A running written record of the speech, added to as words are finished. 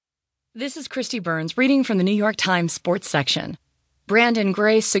This is Christy Burns reading from the New York Times sports section. Branden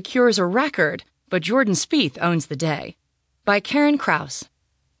Grace secures a record, but Jordan Spieth owns the day. By Karen Crouse.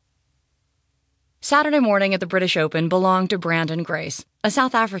 Saturday morning at the British Open belonged to Branden Grace, a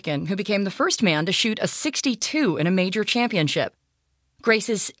South African who became the first man to shoot a 62 in a major championship.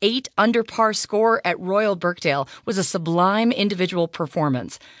 Grace's 8 under par score at Royal Birkdale was a sublime individual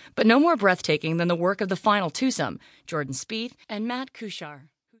performance, but no more breathtaking than the work of the final twosome, Jordan Spieth and Matt Kuchar.